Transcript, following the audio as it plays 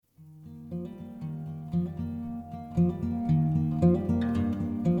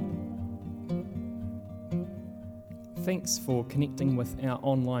Thanks for connecting with our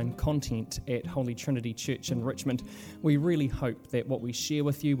online content at Holy Trinity Church in Richmond. We really hope that what we share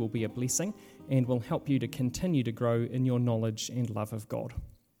with you will be a blessing and will help you to continue to grow in your knowledge and love of God.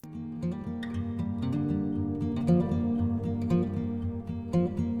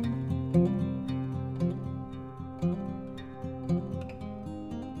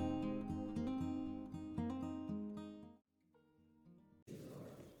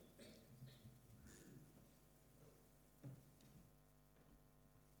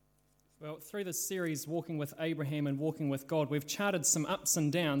 Well, through this series, Walking with Abraham and Walking with God, we've charted some ups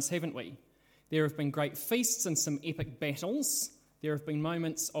and downs, haven't we? There have been great feasts and some epic battles. There have been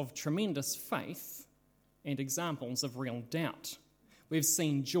moments of tremendous faith and examples of real doubt. We've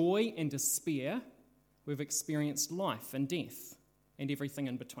seen joy and despair. We've experienced life and death and everything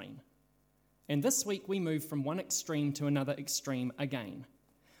in between. And this week we move from one extreme to another extreme again.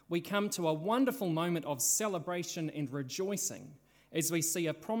 We come to a wonderful moment of celebration and rejoicing as we see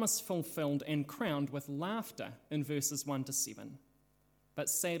a promise fulfilled and crowned with laughter in verses 1 to 7. But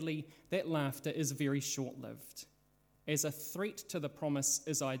sadly, that laughter is very short-lived, as a threat to the promise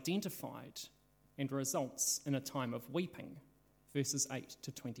is identified and results in a time of weeping, verses 8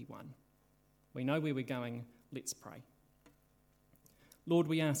 to 21. We know where we're going, let's pray. Lord,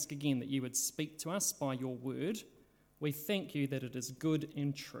 we ask again that you would speak to us by your word. We thank you that it is good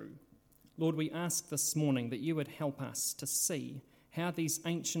and true. Lord, we ask this morning that you would help us to see how these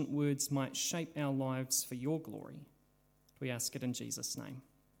ancient words might shape our lives for your glory. We ask it in Jesus' name.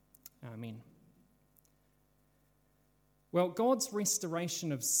 Amen. Well, God's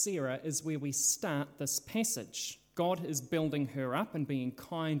restoration of Sarah is where we start this passage. God is building her up and being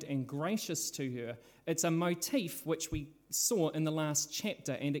kind and gracious to her. It's a motif which we saw in the last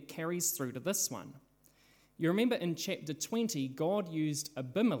chapter, and it carries through to this one. You remember in chapter 20, God used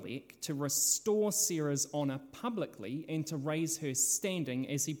Abimelech to restore Sarah's honour publicly and to raise her standing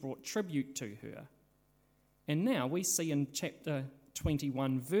as he brought tribute to her. And now we see in chapter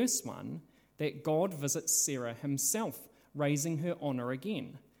 21, verse 1, that God visits Sarah himself, raising her honour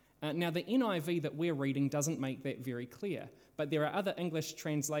again. Now, the NIV that we're reading doesn't make that very clear, but there are other English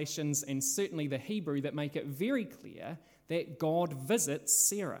translations and certainly the Hebrew that make it very clear that God visits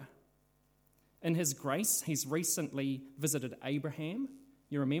Sarah. In his grace, he's recently visited Abraham.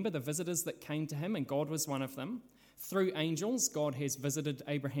 You remember the visitors that came to him, and God was one of them. Through angels, God has visited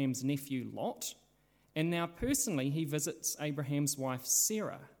Abraham's nephew Lot. And now personally, he visits Abraham's wife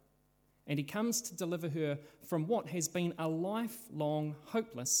Sarah. And he comes to deliver her from what has been a lifelong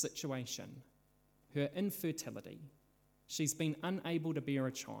hopeless situation, her infertility. She's been unable to bear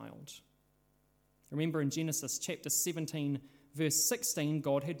a child. Remember in Genesis chapter 17, verse 16,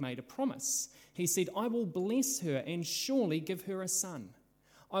 God had made a promise. He said, I will bless her and surely give her a son.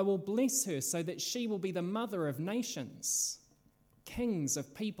 I will bless her so that she will be the mother of nations. Kings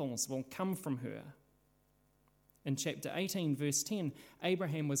of peoples will come from her. In chapter 18, verse 10,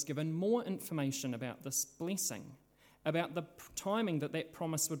 Abraham was given more information about this blessing, about the timing that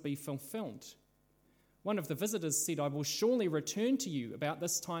promise would be fulfilled. One of the visitors said, I will surely return to you about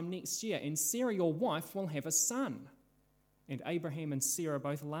this time next year, and Sarah, your wife, will have a son. And Abraham and Sarah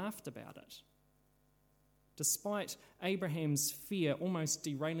both laughed about it. Despite Abraham's fear almost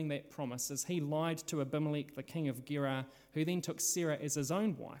derailing that promise as he lied to Abimelech, the king of Gerar, who then took Sarah as his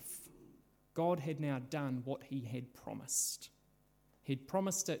own wife, God had now done what he had promised. He'd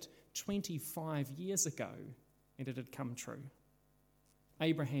promised it 25 years ago, and it had come true.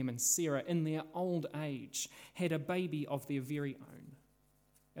 Abraham and Sarah, in their old age, had a baby of their very own.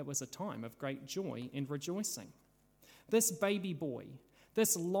 It was a time of great joy and rejoicing. This baby boy,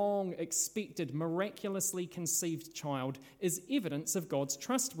 this long-expected, miraculously conceived child, is evidence of God's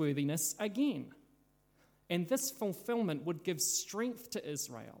trustworthiness again. And this fulfillment would give strength to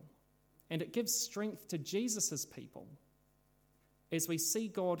Israel, and it gives strength to Jesus' people, as we see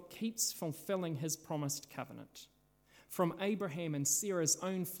God keeps fulfilling his promised covenant. From Abraham and Sarah's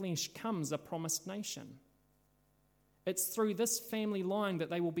own flesh comes a promised nation. It's through this family line that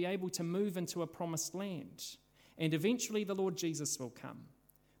they will be able to move into a promised land. And eventually the Lord Jesus will come,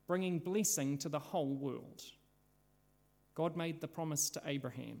 bringing blessing to the whole world. God made the promise to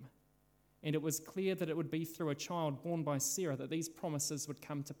Abraham, and it was clear that it would be through a child born by Sarah that these promises would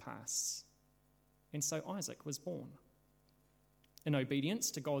come to pass. And so Isaac was born. In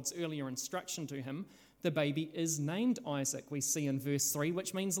obedience to God's earlier instruction to him, the baby is named Isaac, we see in verse 3,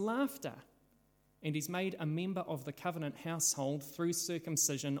 which means laughter. And he's made a member of the covenant household through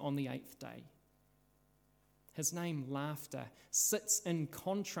circumcision on the 8th day. His name, laughter, sits in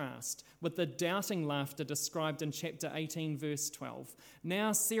contrast with the doubting laughter described in chapter 18, verse 12.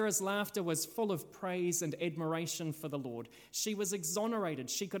 Now Sarah's laughter was full of praise and admiration for the Lord. She was exonerated.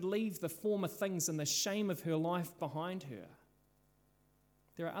 She could leave the former things and the shame of her life behind her.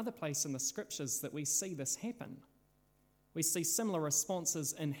 There are other places in the scriptures that we see this happen. We see similar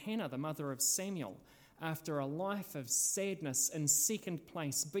responses in Hannah, the mother of Samuel. After a life of sadness in second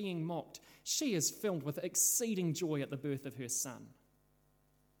place, being mocked, she is filled with exceeding joy at the birth of her son.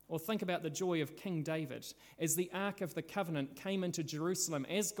 Or think about the joy of King David as the Ark of the Covenant came into Jerusalem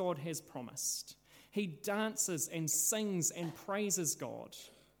as God has promised. He dances and sings and praises God.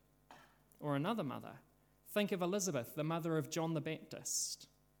 Or another mother, think of Elizabeth, the mother of John the Baptist.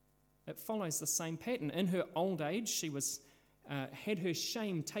 It follows the same pattern. In her old age, she had her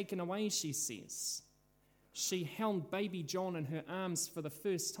shame taken away, she says. She held baby John in her arms for the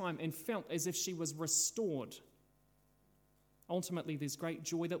first time and felt as if she was restored. Ultimately, there's great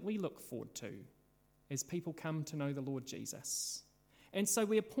joy that we look forward to as people come to know the Lord Jesus. And so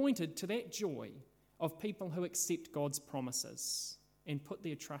we are pointed to that joy of people who accept God's promises and put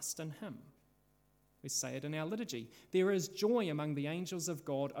their trust in Him. We say it in our liturgy. There is joy among the angels of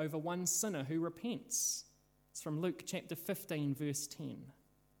God over one sinner who repents. It's from Luke chapter 15, verse 10.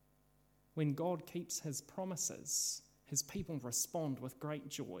 When God keeps His promises, His people respond with great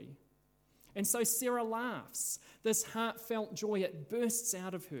joy. And so Sarah laughs. This heartfelt joy, it bursts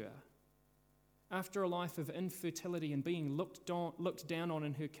out of her. After a life of infertility and being looked down on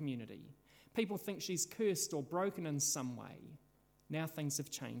in her community, people think she's cursed or broken in some way. Now things have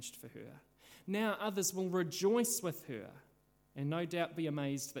changed for her. Now others will rejoice with her and no doubt be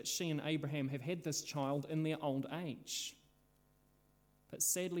amazed that she and Abraham have had this child in their old age. But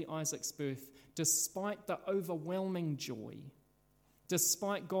sadly, Isaac's birth, despite the overwhelming joy,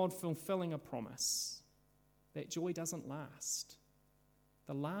 despite God fulfilling a promise, that joy doesn't last.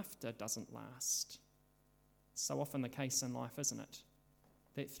 The laughter doesn't last. So often the case in life, isn't it?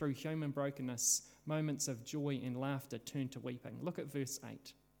 That through human brokenness, moments of joy and laughter turn to weeping. Look at verse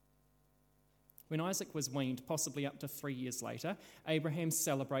 8. When Isaac was weaned, possibly up to 3 years later, Abraham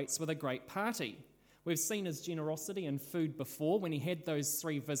celebrates with a great party. We've seen his generosity in food before when he had those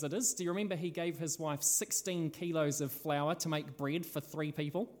 3 visitors. Do you remember he gave his wife 16 kilos of flour to make bread for 3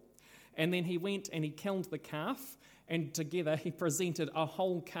 people? And then he went and he killed the calf, and together he presented a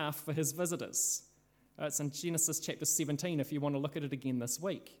whole calf for his visitors. It's in Genesis chapter 17 if you want to look at it again this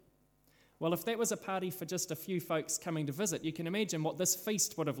week. Well, if that was a party for just a few folks coming to visit, you can imagine what this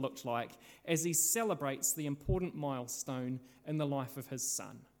feast would have looked like as he celebrates the important milestone in the life of his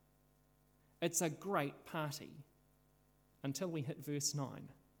son. It's a great party until we hit verse 9.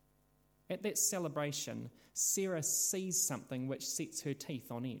 At that celebration, Sarah sees something which sets her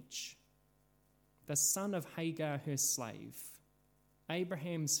teeth on edge. The son of Hagar, her slave,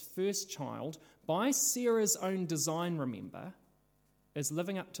 Abraham's first child, by Sarah's own design, remember, is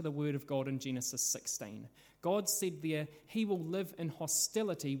living up to the word of God in Genesis 16. God said there, he will live in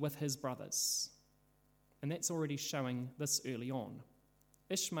hostility with his brothers. And that's already showing this early on.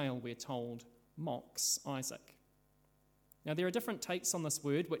 Ishmael, we're told, mocks Isaac. Now, there are different takes on this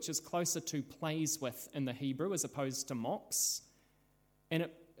word, which is closer to plays with in the Hebrew as opposed to mocks. And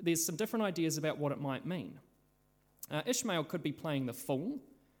there's some different ideas about what it might mean. Ishmael could be playing the fool.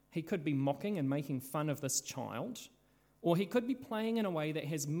 He could be mocking and making fun of this child. Or he could be playing in a way that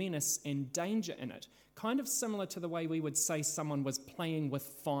has menace and danger in it, kind of similar to the way we would say someone was playing with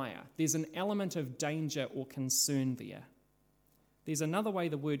fire. There's an element of danger or concern there. There's another way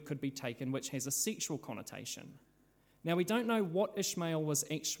the word could be taken which has a sexual connotation. Now, we don't know what Ishmael was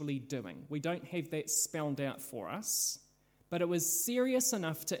actually doing. We don't have that spelled out for us. But it was serious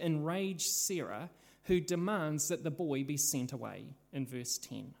enough to enrage Sarah, who demands that the boy be sent away in verse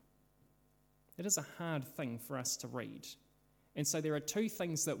 10. It is a hard thing for us to read. And so there are 2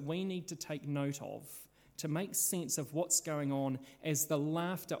 things that we need to take note of to make sense of what's going on as the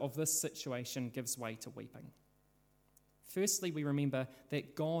laughter of this situation gives way to weeping. Firstly, we remember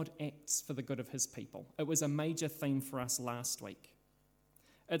that God acts for the good of his people. It was a major theme for us last week.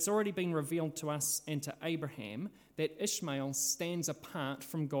 It's already been revealed to us and to Abraham that Ishmael stands apart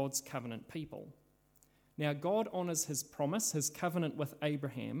from God's covenant people. Now, God honours his promise, his covenant with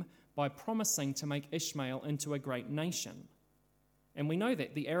Abraham, by promising to make Ishmael into a great nation. And we know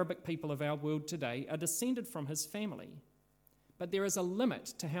that the Arabic people of our world today are descended from his family. But there is a limit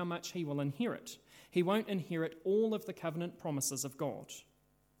to how much he will inherit. He won't inherit all of the covenant promises of God.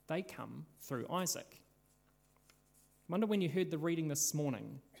 They come through Isaac. I wonder when you heard the reading this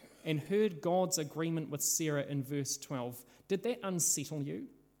morning and heard God's agreement with Sarah in verse 12, did that unsettle you?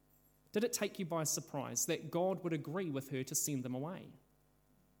 Did it take you by surprise that God would agree with her to send them away?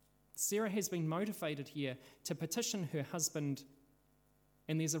 Sarah has been motivated here to petition her husband,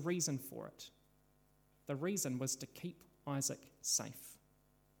 and there's a reason for it. The reason was to keep Isaac safe.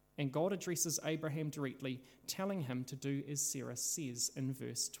 And God addresses Abraham directly, telling him to do as Sarah says in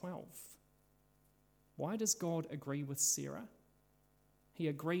verse 12. Why does God agree with Sarah? He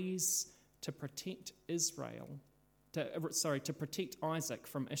agrees to protect to protect Isaac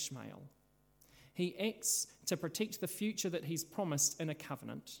from Ishmael. He acts to protect the future that he's promised in a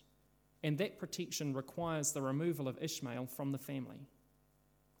covenant, and that protection requires the removal of Ishmael from the family.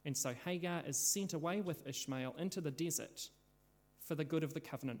 And so Hagar is sent away with Ishmael into the desert for the good of the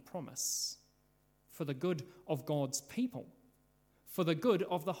covenant promise, for the good of God's people, for the good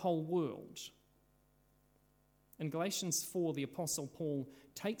of the whole world. In Galatians 4, the Apostle Paul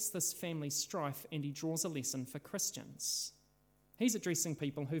takes this family strife and he draws a lesson for Christians. He's addressing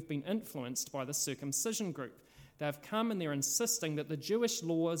people who've been influenced by the circumcision group. They've come and they're insisting that the Jewish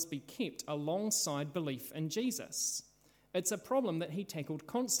laws be kept alongside belief in Jesus. It's a problem that he tackled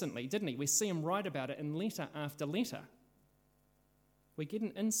constantly, didn't he? We see him write about it in letter after letter. We get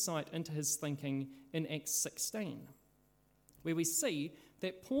an insight into his thinking in Acts 16, where we see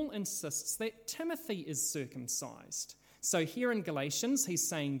that Paul insists that Timothy is circumcised. So here in Galatians, he's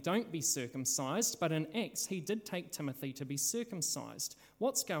saying don't be circumcised, but in Acts, he did take Timothy to be circumcised.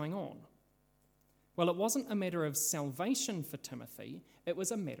 What's going on? Well, it wasn't a matter of salvation for Timothy, it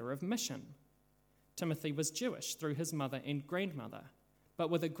was a matter of mission. Timothy was Jewish through his mother and grandmother, but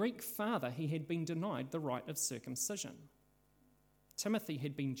with a Greek father, he had been denied the rite of circumcision. Timothy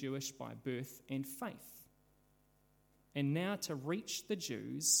had been Jewish by birth and faith. And now to reach the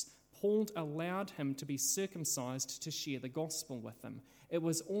Jews, Paul allowed him to be circumcised to share the gospel with them. It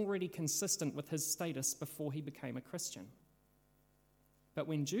was already consistent with his status before he became a Christian. But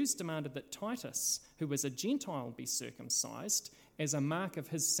when Jews demanded that Titus, who was a Gentile, be circumcised as a mark of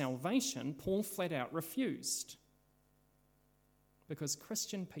his salvation, Paul flat out refused. Because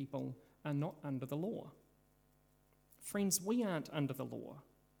Christian people are not under the law. Friends, we aren't under the law.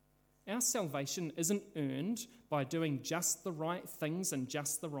 Our salvation isn't earned by doing just the right things in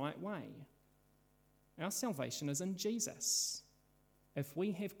just the right way. Our salvation is in Jesus. If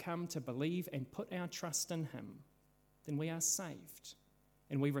we have come to believe and put our trust in him, then we are saved.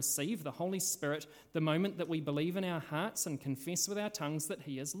 And we receive the Holy Spirit the moment that we believe in our hearts and confess with our tongues that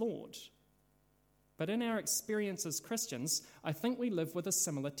he is Lord. But in our experience as Christians, I think we live with a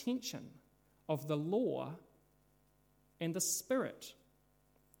similar tension of the law and the Spirit.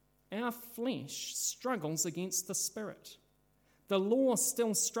 Our flesh struggles against the Spirit. The law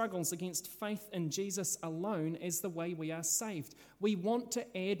still struggles against faith in Jesus alone as the way we are saved. We want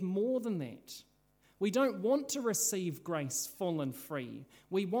to add more than that. We don't want to receive grace full and free.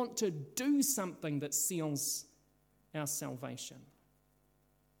 We want to do something that seals our salvation.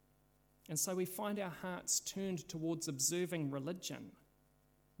 And so we find our hearts turned towards observing religion,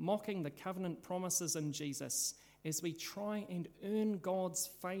 mocking the covenant promises in Jesus as we try and earn God's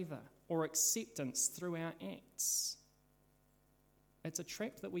favour or acceptance through our acts. It's a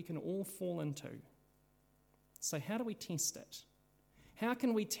trap that we can all fall into. So how do we test it? How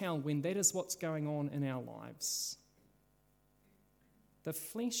can we tell when that is what's going on in our lives? The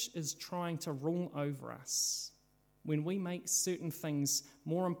flesh is trying to rule over us when we make certain things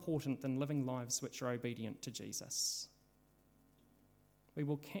more important than living lives which are obedient to Jesus. We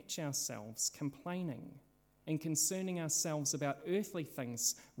will catch ourselves complaining and concerning ourselves about earthly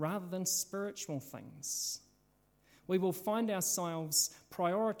things rather than spiritual things. We will find ourselves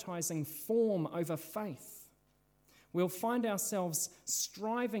prioritizing form over faith. We'll find ourselves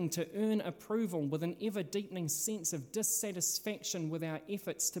striving to earn approval with an ever-deepening sense of dissatisfaction with our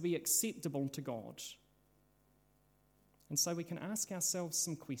efforts to be acceptable to God. And so we can ask ourselves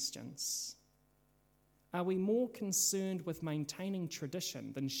some questions. Are we more concerned with maintaining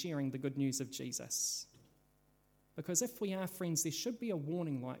tradition than sharing the good news of Jesus? Because if we are, friends, there should be a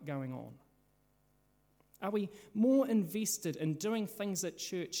warning light going on. Are we more invested in doing things at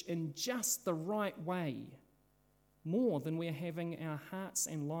church in just the right way, more than we're having our hearts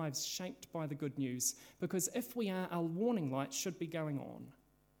and lives shaped by the good news? Because if we are, a warning light should be going on.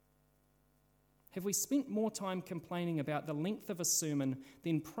 Have we spent more time complaining about the length of a sermon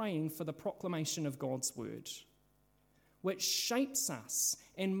than praying for the proclamation of God's word, which shapes us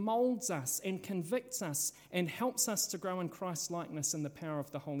and molds us and convicts us and helps us to grow in Christ's likeness in the power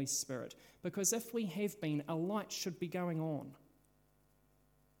of the Holy Spirit? Because if we have been, a light should be going on.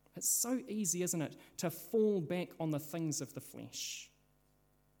 It's so easy, isn't it, to fall back on the things of the flesh.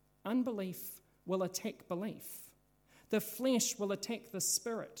 Unbelief will attack belief. The flesh will attack the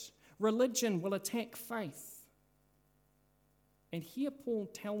spirit. religion will attack faith. And here Paul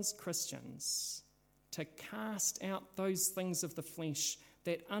tells Christians to cast out those things of the flesh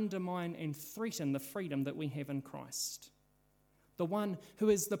that undermine and threaten the freedom that we have in Christ. The one who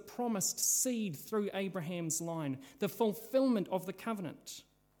is the promised seed through Abraham's line, the fulfillment of the covenant.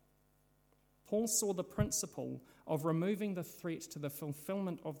 Paul saw the principle of removing the threat to the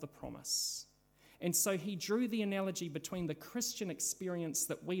fulfillment of the promise. And so he drew the analogy between the Christian experience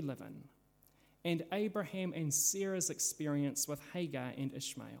that we live in and Abraham and Sarah's experience with Hagar and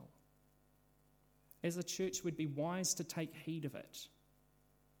Ishmael. As a church, we'd be wise to take heed of it.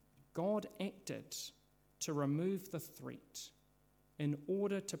 God acted to remove the threat in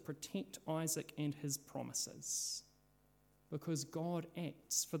order to protect Isaac and his promises, because God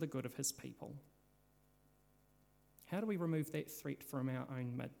acts for the good of his people. How do we remove that threat from our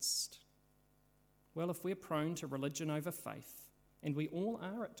own midst? Well, if we're prone to religion over faith, and we all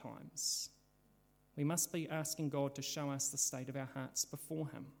are at times, we must be asking God to show us the state of our hearts before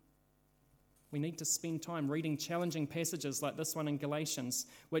him. We need to spend time reading challenging passages like this one in Galatians,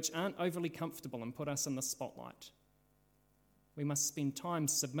 which aren't overly comfortable and put us in the spotlight. We must spend time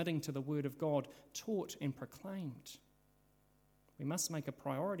submitting to the word of God, taught and proclaimed. We must make a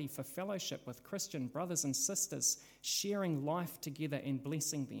priority for fellowship with Christian brothers and sisters, sharing life together and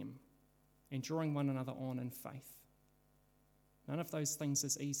blessing them, and drawing one another on in faith. None of those things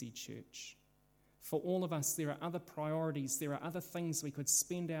is easy, church. For all of us, there are other priorities, there are other things we could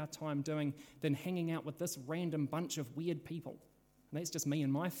spend our time doing than hanging out with this random bunch of weird people. And that's just me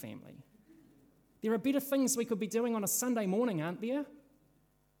and my family. There are better things we could be doing on a Sunday morning, aren't there?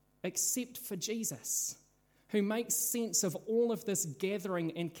 Except for Jesus, who makes sense of all of this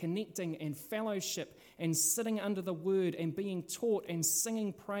gathering and connecting and fellowship and sitting under the word and being taught and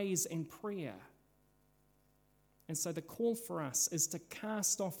singing praise and prayer. And so the call for us is to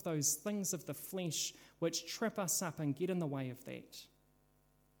cast off those things of the flesh which trip us up and get in the way of that.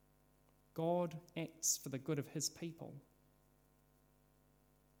 God acts for the good of his people.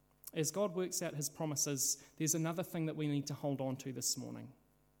 As God works out his promises, there's another thing that we need to hold on to this morning.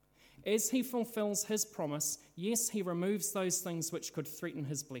 As he fulfills his promise, yes, he removes those things which could threaten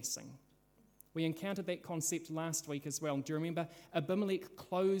his blessing. We encountered that concept last week as well. Do you remember? Abimelech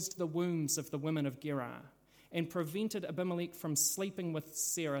closed the wombs of the women of Gerar and prevented Abimelech from sleeping with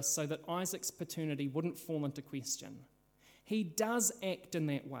Sarah so that Isaac's paternity wouldn't fall into question. He does act in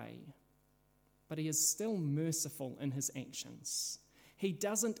that way, but he is still merciful in his actions. He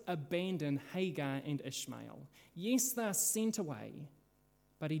doesn't abandon Hagar and Ishmael. Yes, they're sent away,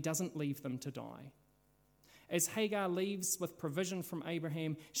 but he doesn't leave them to die. As Hagar leaves with provision from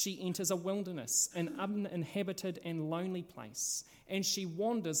Abraham, she enters a wilderness, an uninhabited and lonely place, and she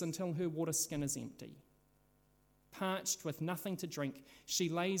wanders until her water skin is empty. Parched with nothing to drink, she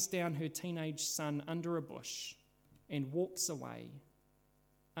lays down her teenage son under a bush and walks away,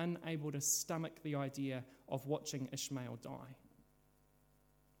 unable to stomach the idea of watching Ishmael die.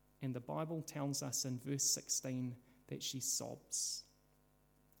 And the Bible tells us in verse 16 that she sobs.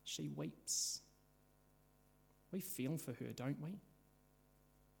 She weeps. We feel for her, don't we?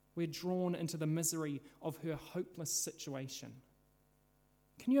 We're drawn into the misery of her hopeless situation.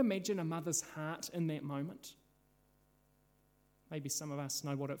 Can you imagine a mother's heart in that moment? Maybe some of us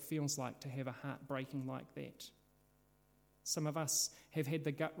know what it feels like to have a heart breaking like that. Some of us have had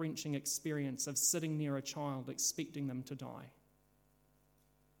the gut-wrenching experience of sitting near a child expecting them to die.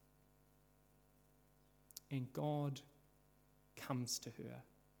 And God comes to her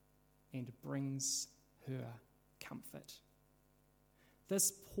and brings her comfort.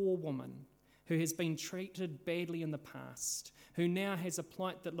 This poor woman who has been treated badly in the past, who now has a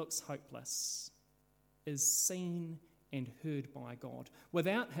plight that looks hopeless, is seen and heard by God.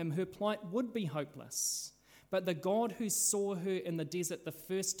 Without him, her plight would be hopeless. But the God who saw her in the desert the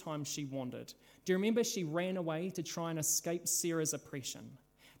first time she wandered, do you remember she ran away to try and escape Sarah's oppression?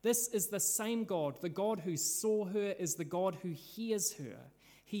 This is the same God. The God who saw her is the God who hears her.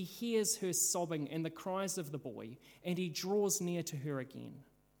 He hears her sobbing and the cries of the boy, and he draws near to her again.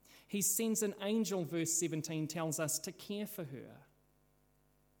 He sends an angel, verse 17 tells us, to care for her.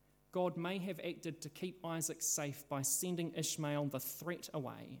 God may have acted to keep Isaac safe by sending Ishmael the threat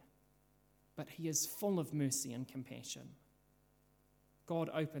away, but he is full of mercy and compassion. God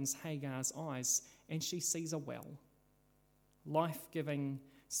opens Hagar's eyes and she sees a well, life-giving,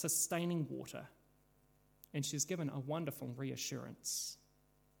 sustaining water, and she's given a wonderful reassurance.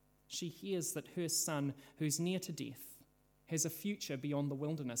 She hears that her son, who's near to death, has a future beyond the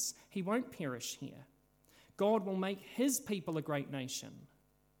wilderness. He won't perish here. God will make his people a great nation.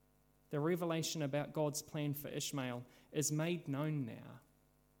 The revelation about God's plan for Ishmael is made known now.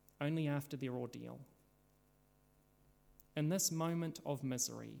 only after their ordeal. In this moment of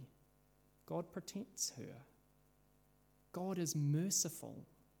misery, God protects her. God is merciful.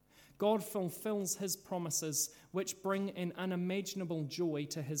 God fulfills his promises, which bring an unimaginable joy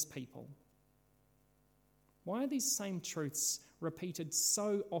to his people. Why are these same truths repeated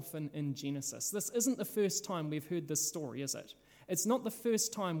so often in Genesis? This isn't the first time we've heard this story, is it? It's not the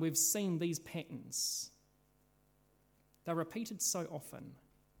first time we've seen these patterns. They're repeated so often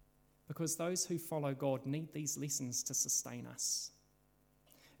because those who follow God need these lessons to sustain us.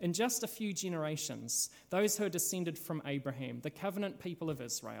 In just a few generations, those who are descended from Abraham, the covenant people of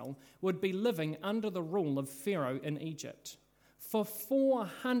Israel, would be living under the rule of Pharaoh in Egypt. For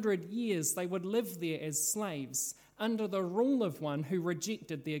 400 years, they would live there as slaves under the rule of one who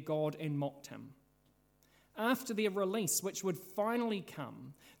rejected their God and mocked him. After their release, which would finally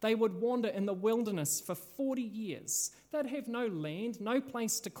come, they would wander in the wilderness for 40 years. They'd have no land, no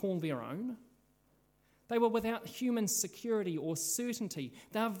place to call their own. They were without human security or certainty.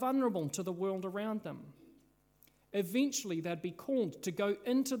 They are vulnerable to the world around them. Eventually, they'd be called to go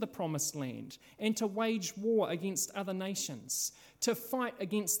into the promised land and to wage war against other nations, to fight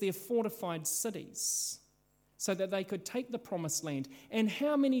against their fortified cities so that they could take the promised land. And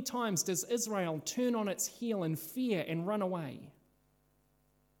how many times does Israel turn on its heel in fear and run away?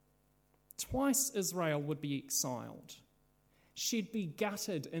 Twice Israel would be exiled. She'd be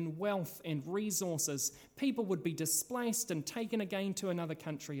gutted in wealth and resources. People would be displaced and taken again to another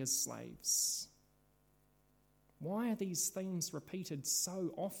country as slaves. Why are these themes repeated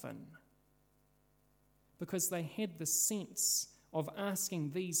so often? Because they had the sense of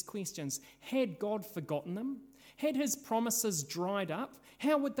asking these questions. Had God forgotten them? Had his promises dried up?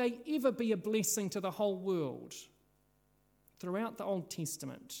 How would they ever be a blessing to the whole world? Throughout the Old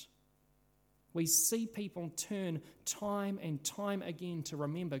Testament, we see people turn time and time again to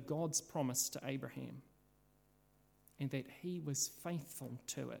remember God's promise to Abraham and that he was faithful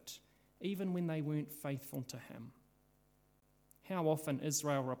to it, even when they weren't faithful to him. How often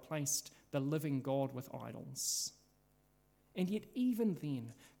Israel replaced the living God with idols. And yet even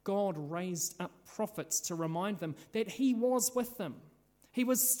then, God raised up prophets to remind them that he was with them. He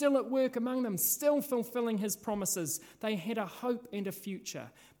was still at work among them, still fulfilling his promises. They had a hope and a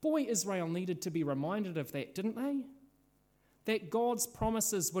future. Boy, Israel needed to be reminded of that, didn't they? That God's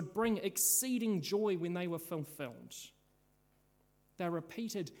promises would bring exceeding joy when they were fulfilled. They're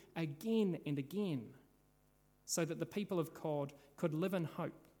repeated again and again so that the people of God could live in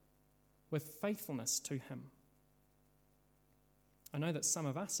hope with faithfulness to him. I know that some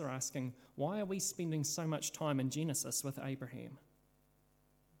of us are asking, why are we spending so much time in Genesis with Abraham?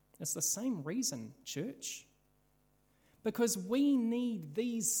 It's the same reason, church. Because we need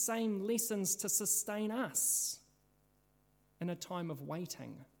these same lessons to sustain us in a time of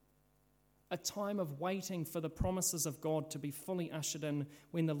waiting. A time of waiting for the promises of God to be fully ushered in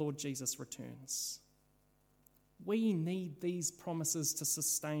when the Lord Jesus returns. We need these promises to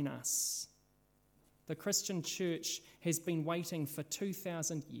sustain us. The Christian church has been waiting for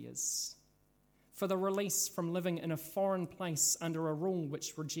 2,000 years for the release from living in a foreign place under a rule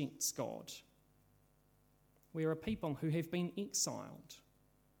which rejects God. We are a people who have been exiled.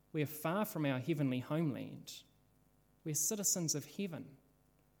 We are far from our heavenly homeland. We're citizens of heaven.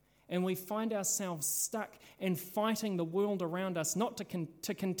 And we find ourselves stuck and fighting the world around us not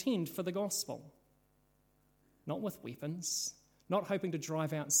to contend for the gospel. Not with weapons, not hoping to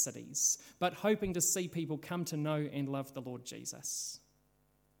drive out cities, but hoping to see people come to know and love the Lord Jesus.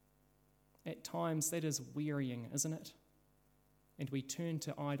 At times that is wearying, isn't it? And we turn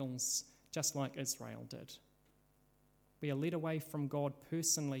to idols just like Israel did. We are led away from God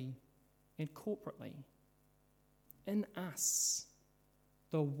personally and corporately. In us,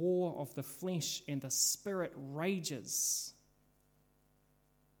 the war of the flesh and the spirit rages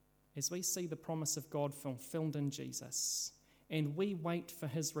as we see the promise of God fulfilled in Jesus and we wait for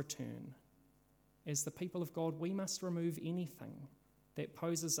his return. As the people of God, we must remove anything that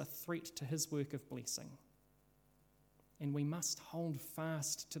poses a threat to his work of blessing. And we must hold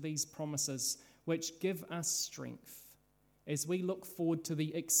fast to these promises which give us strength as we look forward to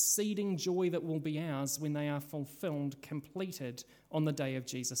the exceeding joy that will be ours when they are fulfilled, completed on the day of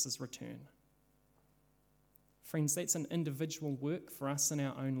Jesus' return. Friends, that's an individual work for us in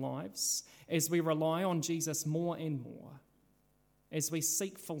our own lives as we rely on Jesus more and more, as we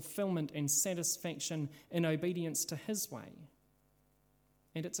seek fulfillment and satisfaction in obedience to his way.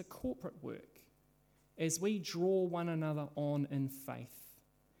 And it's a corporate work as we draw one another on in faith,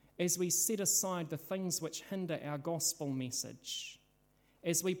 as we set aside the things which hinder our gospel message,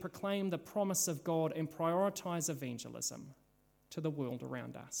 as we proclaim the promise of God and prioritize evangelism, to the world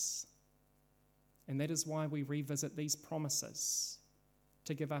around us. And that is why we revisit these promises,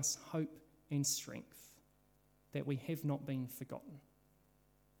 to give us hope and strength that we have not been forgotten.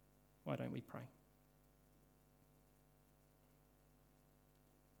 Why don't we pray?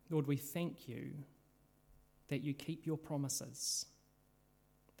 Lord, we thank you that you keep your promises.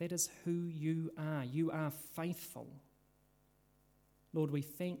 That is who you are. You are faithful. Lord, we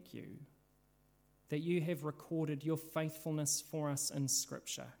thank you that you have recorded your faithfulness for us in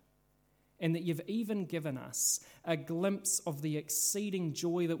Scripture, and that you've even given us a glimpse of the exceeding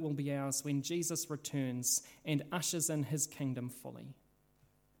joy that will be ours when Jesus returns and ushers in his kingdom fully.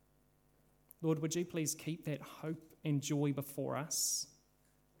 Lord, would you please keep that hope and joy before us?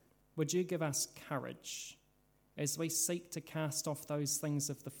 Would you give us courage as we seek to cast off those things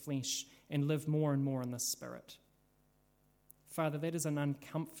of the flesh and live more and more in the Spirit? Father, that is an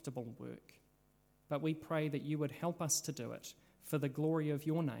uncomfortable work, but we pray that you would help us to do it for the glory of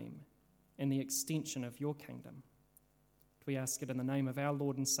your name and the extension of your kingdom. We ask it in the name of our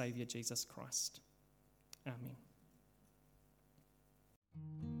Lord and Saviour, Jesus Christ. Amen.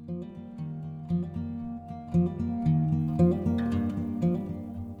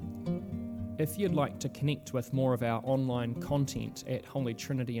 If you'd like to connect with more of our online content at Holy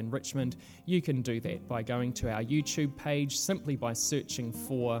Trinity in Richmond, you can do that by going to our YouTube page simply by searching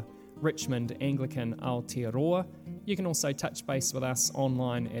for Richmond Anglican Aotearoa. You can also touch base with us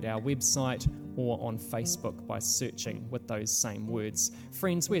online at our website or on Facebook by searching with those same words.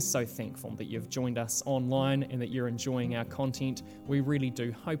 Friends, we're so thankful that you've joined us online and that you're enjoying our content. We really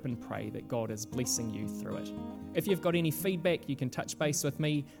do hope and pray that God is blessing you through it. If you've got any feedback, you can touch base with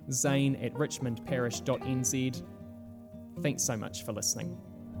me, Zane at richmondparish.nz. Thanks so much for listening.